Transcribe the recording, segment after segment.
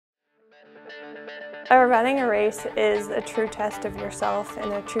Running a race is a true test of yourself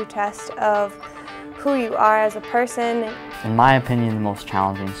and a true test of who you are as a person. In my opinion, the most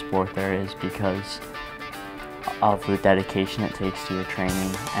challenging sport there is because of the dedication it takes to your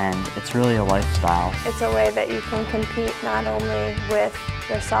training, and it's really a lifestyle. It's a way that you can compete not only with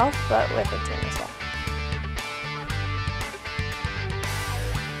yourself, but with a team as well.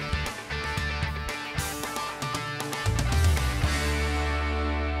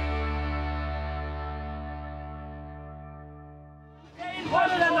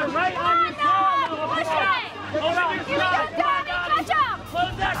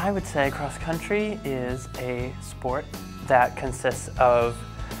 I would say cross country is a sport that consists of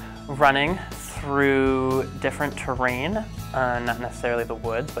running through different terrain, not necessarily the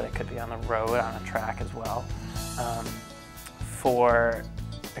woods, but it could be on the road, on a track as well, for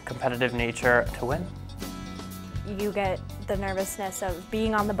a competitive nature to win. You get the nervousness of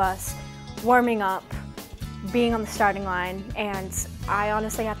being on the bus, warming up, being on the starting line, and I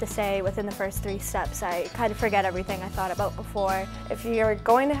honestly have to say within the first 3 steps I kind of forget everything I thought about before. If you're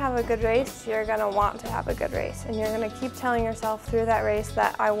going to have a good race, you're going to want to have a good race, and you're going to keep telling yourself through that race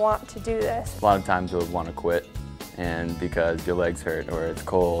that I want to do this. A lot of times you'll want to quit, and because your legs hurt or it's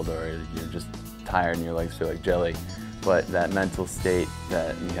cold or you're just tired and your legs feel like jelly, but that mental state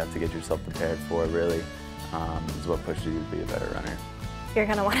that you have to get yourself prepared for really is what pushes you to be a better runner. You're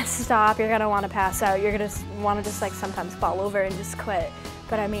going to want to stop, you're going to want to pass out, you're going to want to just like sometimes fall over and just quit.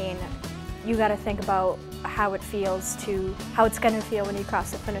 But I mean, you got to think about how it feels how it's going to feel when you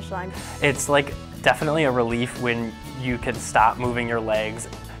cross the finish line. It's like definitely a relief when you can stop moving your legs.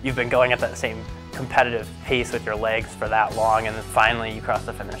 You've been going at that same competitive pace with your legs for that long, and then finally you cross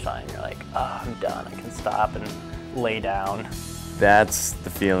the finish line and you're like, oh, I'm done, I can stop and lay down. That's the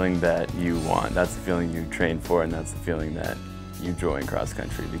feeling that you want, that's the feeling you train for, and that's the feeling that you join cross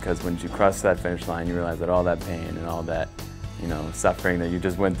country, because when you cross that finish line you realize that all that pain and all that suffering that you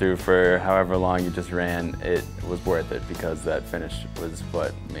just went through for however long you just ran, it was worth it, because that finish was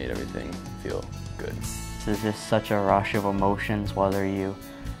what made everything feel good. There's just such a rush of emotions, whether you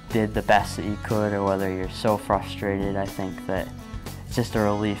did the best that you could or whether you're so frustrated. I think that it's just a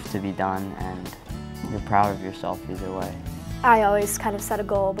relief to be done, and you're proud of yourself either way. I always kind of set a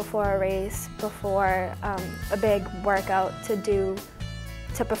goal before a race, before a big workout to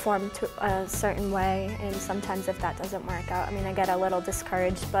perform a certain way, and sometimes if that doesn't work out, I mean, I get a little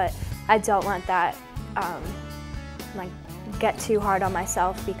discouraged, but I don't let that like get too hard on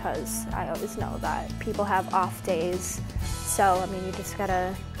myself, because I always know that people have off days. So, I mean, you just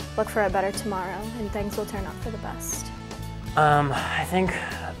gotta look for a better tomorrow and things will turn out for the best. I think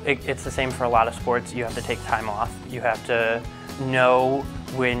it's the same for a lot of sports. You have to take time off. You have to know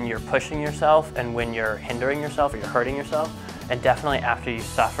when you're pushing yourself and when you're hindering yourself or you're hurting yourself. And definitely after you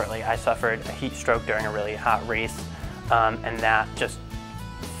suffer, like I suffered a heat stroke during a really hot race, and that just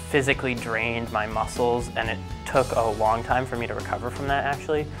physically drained my muscles, and it took a long time for me to recover from that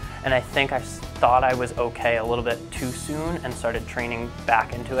actually. And I think I thought I was okay a little bit too soon and started training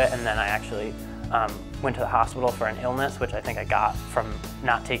back into it, and then I actually went to the hospital for an illness, which I think I got from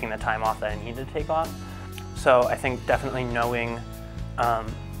not taking the time off that I needed to take off. So I think definitely knowing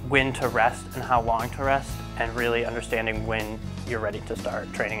when to rest and how long to rest, and really understanding when you're ready to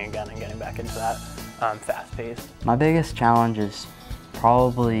start training again and getting back into that fast pace. My biggest challenge is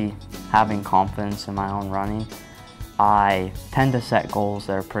probably having confidence in my own running. I tend to set goals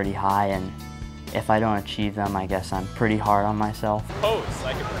that are pretty high, and if I don't achieve them, I guess I'm pretty hard on myself. Pose,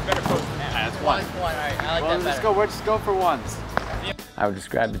 like a better pose than that. That's one. All right, I like that better. We'll just go for ones. I would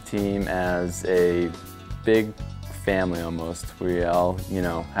describe the team as a big family almost. We all,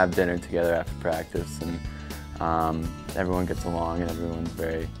 have dinner together after practice, and everyone gets along and everyone's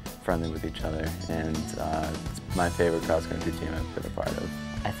very friendly with each other, and it's my favorite cross-country team I've been a part of.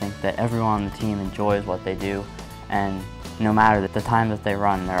 I think that everyone on the team enjoys what they do, and no matter the time that they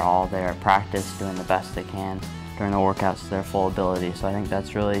run, they're all there at practice doing the best they can during the workouts to their full ability. So I think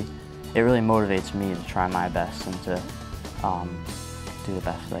it really motivates me to try my best and to do the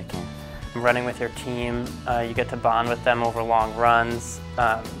best that I can. Running with your team, you get to bond with them over long runs.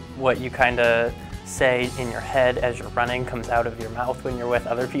 What you kind of say in your head as you're running comes out of your mouth when you're with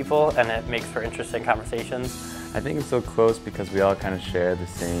other people, and it makes for interesting conversations. I think it's so close because we all kind of share the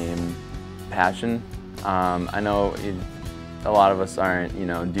same passion. I know a lot of us aren't,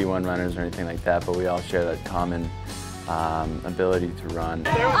 D1 runners or anything like that, but we all share that common ability to run.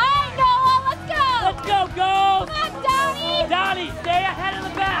 All right, Noah, let's go! Let's go, go! Come on, Donnie! Donnie, stay ahead of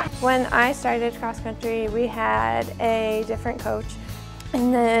the back! When I started cross country, we had a different coach.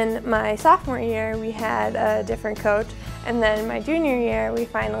 And then my sophomore year, we had a different coach. And then my junior year, we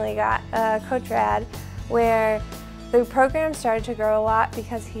finally got Coach Rad, where the program started to grow a lot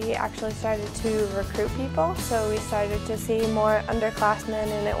because he actually started to recruit people. So we started to see more underclassmen,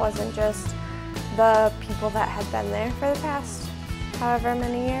 and it wasn't just the people that had been there for the past however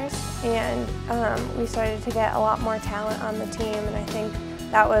many years. And we started to get a lot more talent on the team, and I think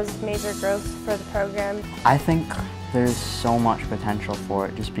that was major growth for the program. I think there's so much potential for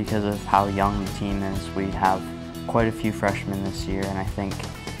it just because of how young the team is. We have quite a few freshmen this year, and I think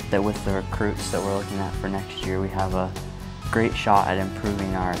that with the recruits that we're looking at for next year, we have a great shot at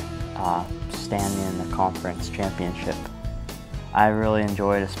improving our standing in the conference championship. I really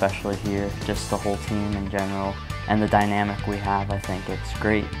enjoyed, especially here, just the whole team in general and the dynamic we have. I think it's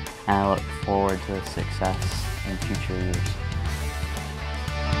great, and I look forward to the success in future years.